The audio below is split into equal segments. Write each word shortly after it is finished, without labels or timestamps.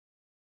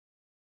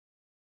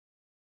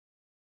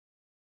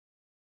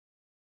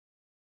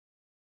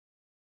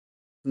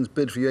His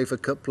bid for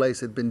UEFA Cup place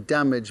had been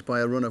damaged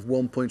by a run of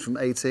 1 point from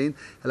 18.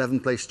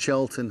 11th place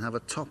Charlton have a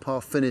top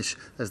half finish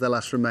as their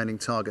last remaining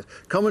target.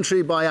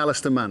 Commentary by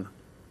Alistair Mann.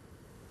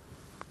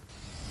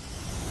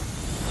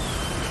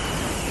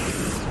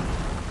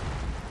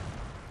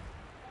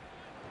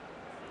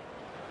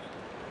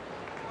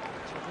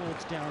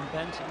 Towards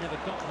D.Bent, it never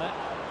got there.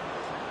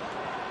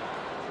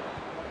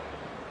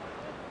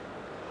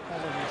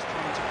 Bolton is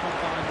trying to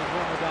combine with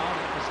Ramadan.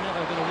 It was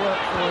never going to work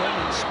for him.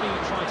 And Speed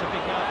trying to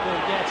pick out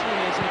Borgetti.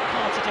 Here's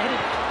Carter to hit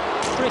it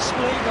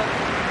crisply, but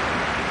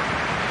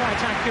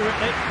quite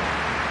accurately.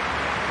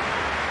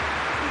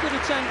 A good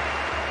attempt.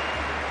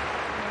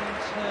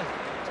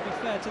 And to be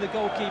fair to the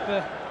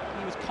goalkeeper,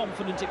 he was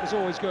confident it was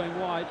always going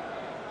wide.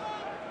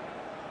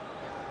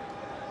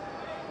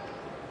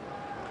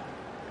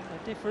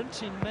 They're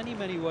different in many,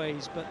 many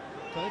ways, but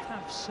both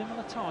have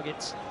similar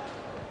targets.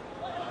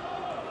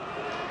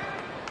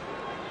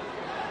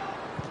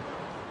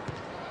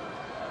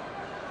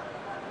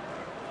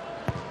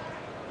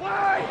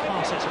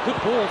 It's a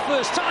good ball,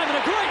 first time, and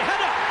a great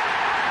header!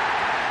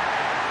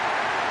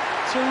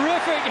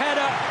 Terrific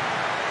header,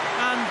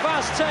 and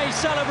Borgetti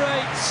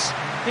celebrates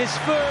his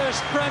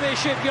first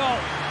Premiership goal.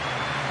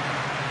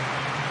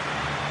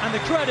 And the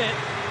credit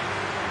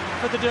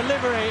for the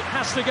delivery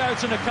has to go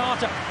to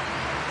Nakata.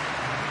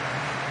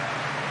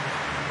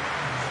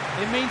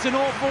 It means an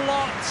awful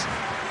lot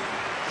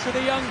to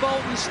the young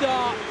Bolton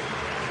star,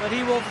 but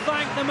he will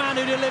thank the man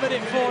who delivered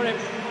it for him.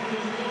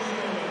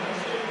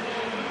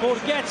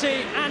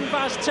 Borgetti and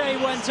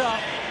Borgetti went up.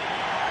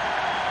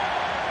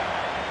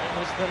 It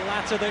was the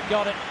latter that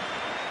got it.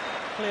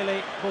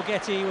 Clearly,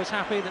 Borgetti was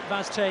happy that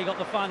Borgetti got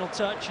the final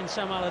touch, and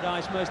Sam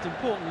Allardyce, most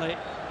importantly,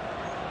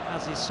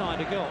 has his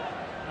side a goal.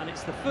 And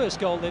it's the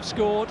first goal they've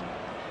scored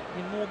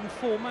in more than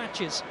 4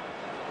 matches.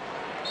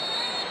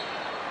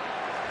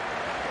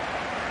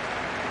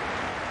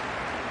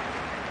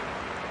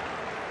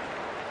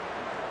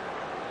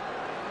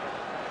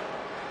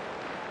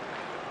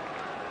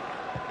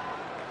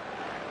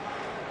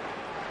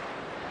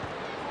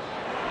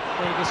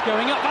 Davies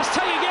going up,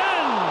 Borgetti again!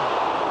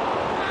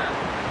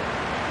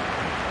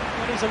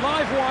 That is a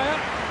live wire.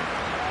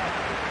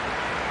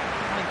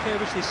 I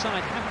encourage this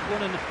side haven't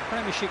won a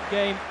Premiership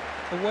game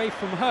away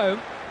from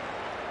home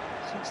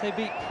since they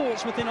beat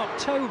Portsmouth in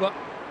October.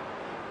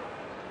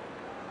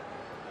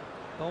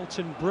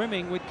 Bolton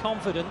brimming with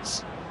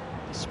confidence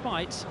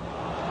despite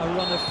a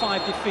run of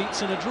 5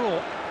 defeats and a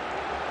draw.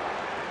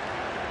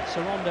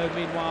 Sorondo,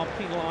 meanwhile,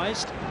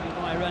 penalised.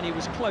 Irene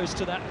was close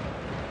to that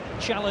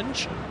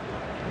challenge.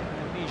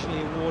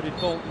 Usually awarded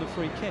Bolton a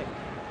free kick.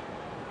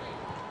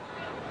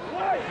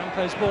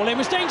 Campo's ball in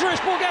was dangerous.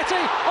 Borgetti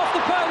off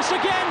the post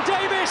again.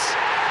 Davies.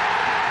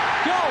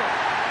 Goal.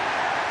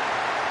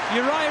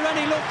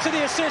 Irene looked to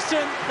the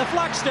assistant. The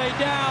flag stayed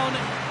down.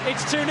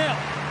 It's 2-0.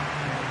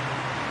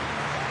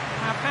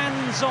 Have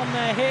hands on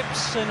their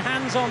hips and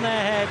hands on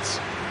their heads.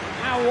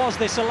 How was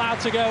this allowed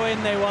to go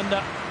in, they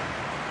wonder?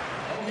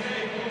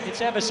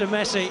 It's ever so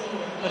messy,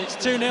 but it's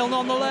 2-0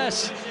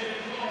 nonetheless.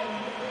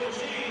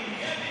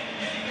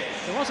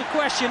 There was a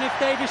question if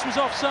Davies was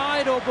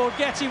offside or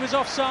Borgetti was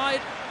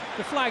offside.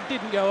 The flag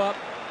didn't go up.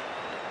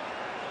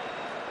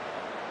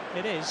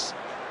 It is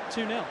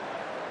 2-0.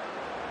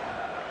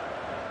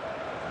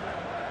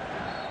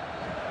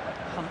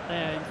 Hunt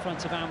there in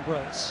front of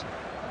Ambrose.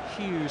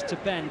 Hughes to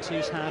Bent,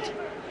 who's had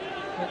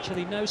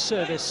virtually no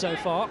service so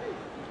far.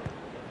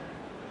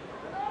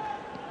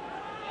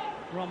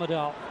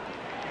 Ramadan,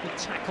 good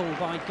tackle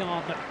by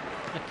Gardner.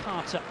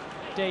 Nakata,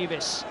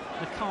 Davies,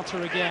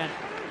 Nakata again.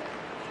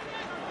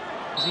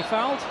 Is he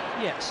fouled?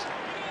 Yes.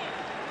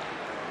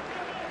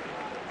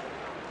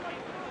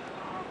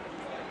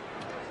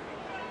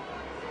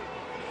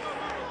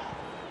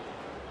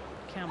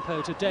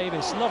 Campo to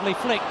Davies, lovely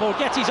flick,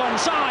 Borgetti's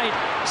onside,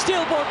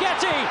 still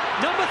Borgetti,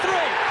 number 3.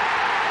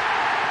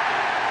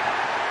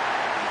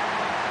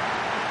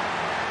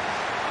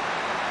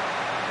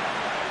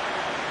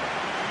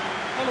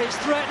 Well, it's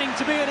threatening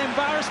to be an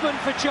embarrassment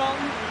for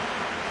Charlton.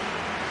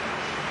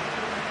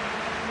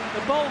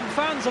 The Bolton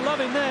fans are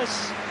loving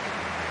this.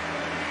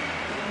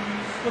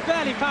 We're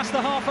barely past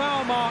the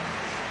half-hour mark.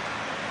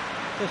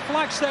 The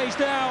flag stays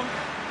down.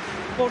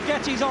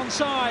 Borgetti's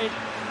onside.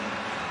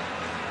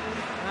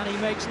 And he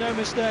makes no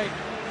mistake.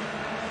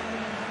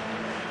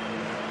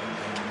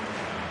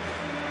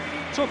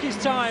 Took his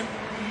time.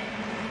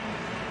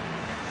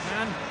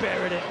 And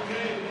buried it.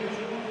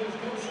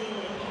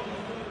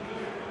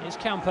 Here's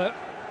Campo.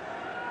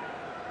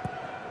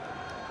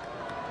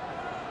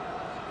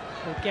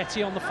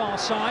 Borgetti on the far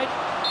side.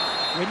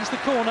 Wins the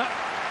corner.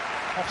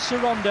 Off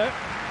Sorondo.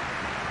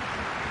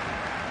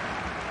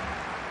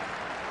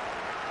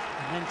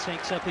 And then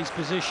takes up his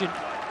position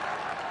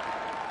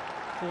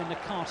for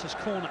Nakata's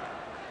corner.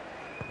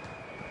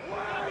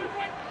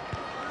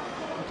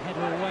 Good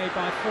header away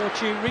by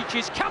Fortune,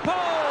 reaches Campo!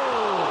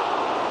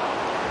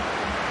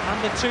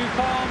 And the 2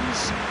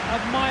 palms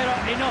of Myra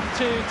enough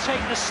to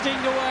take the sting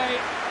away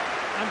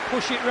and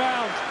push it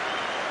round.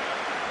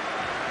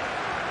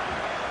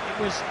 It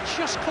was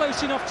just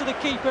close enough to the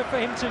keeper for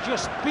him to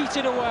just beat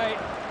it away.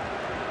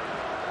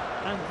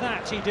 And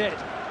that he did.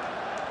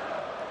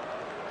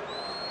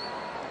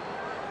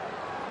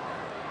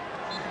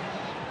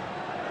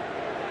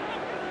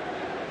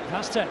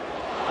 Vaste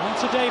on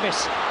to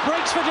Davies,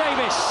 breaks for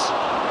Davies,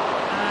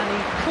 and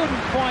he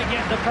couldn't quite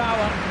get the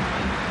power,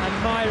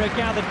 and Myra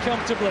gathered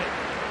comfortably.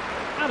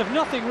 Out of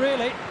nothing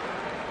really,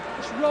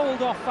 just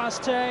rolled off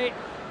Vaste,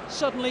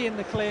 suddenly in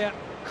the clear,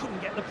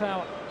 couldn't get the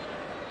power.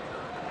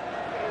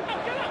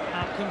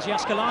 Out comes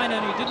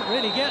Jääskeläinen, who didn't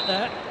really get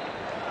there.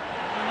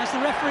 And has the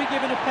referee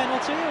given a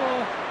penalty,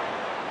 or...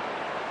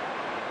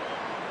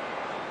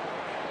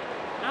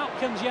 Out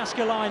comes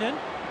Jääskeläinen.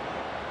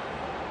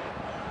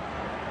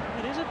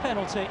 It is a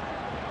penalty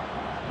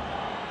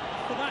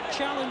for that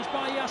challenge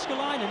by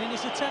Jääskeläinen in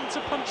his attempt to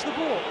punch the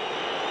ball.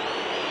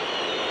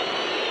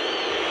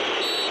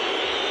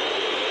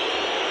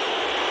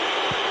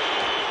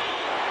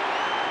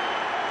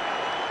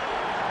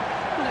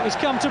 Well, it was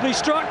comfortably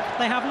struck.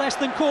 They have less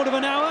than quarter of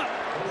an hour,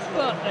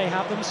 but they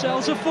have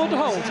themselves a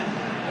foothold.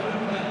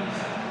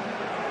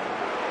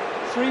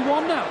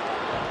 3-1 now.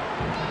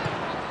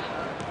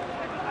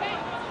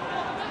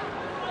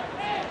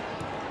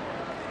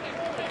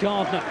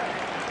 Gardner.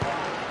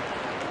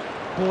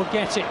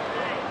 Borgetti.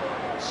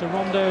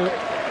 Sarondo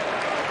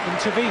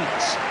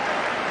intervenes.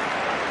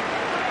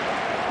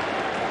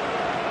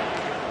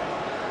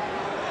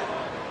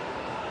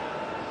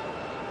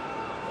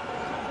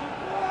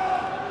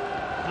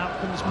 Out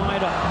comes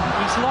Myra.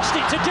 He's lost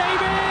it to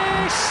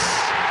Davies!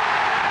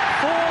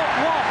 4-1.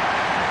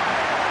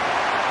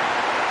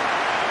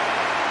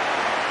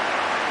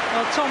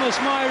 Well, Thomas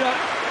Myra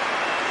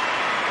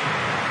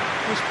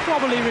was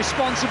probably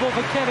responsible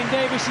for Kevin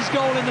Davies'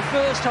 goal in the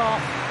first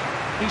half.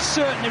 He's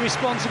certainly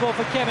responsible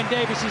for Kevin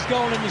Davies'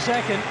 goal in the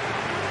second.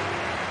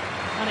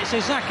 And it's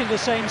exactly the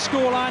same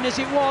scoreline as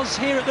it was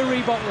here at the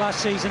Reebok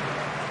last season.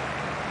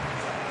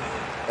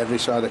 Every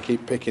side I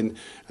keep picking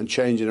and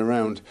changing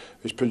around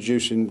is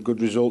producing good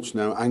results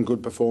now and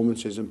good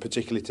performances, and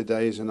particularly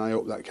today's, and I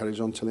hope that carries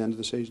on till the end of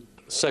the season.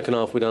 Second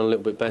half we done a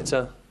little bit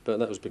better, but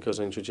that was because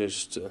I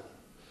introduced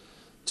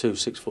 2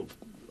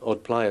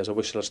 6-foot-odd players. I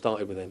wish I'd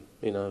started with them,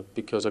 you know,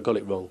 because I got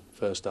it wrong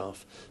first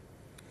half.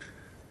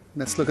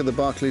 Let's look at the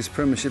Barclays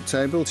Premiership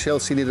table.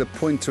 Chelsea need a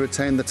point to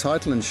retain the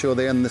title, ensure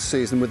they end the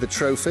season with the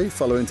trophy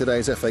following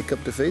today's FA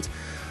Cup defeat.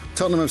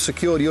 Tottenham have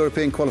secured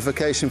European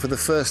qualification for the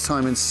first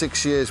time in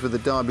 6 years with the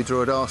derby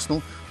draw at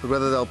Arsenal, but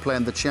whether they'll play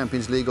in the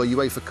Champions League or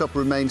UEFA Cup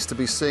remains to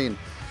be seen.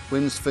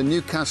 Wins for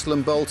Newcastle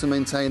and Bolton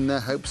maintain their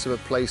hopes of a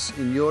place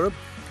in Europe.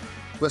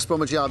 West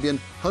Bromwich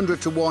Albion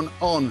 100-1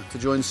 on to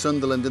join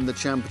Sunderland in the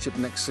Championship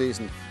next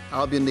season.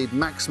 Albion need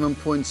maximum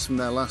points from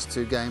their last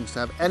 2 games to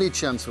have any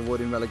chance of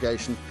avoiding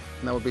relegation,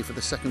 and that would be for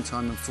the second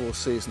time in 4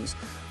 seasons.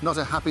 Not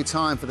a happy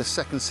time for the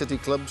second city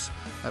clubs,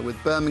 with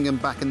Birmingham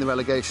back in the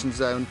relegation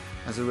zone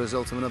as a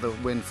result of another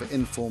win for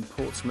informed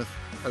Portsmouth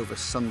over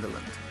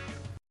Sunderland.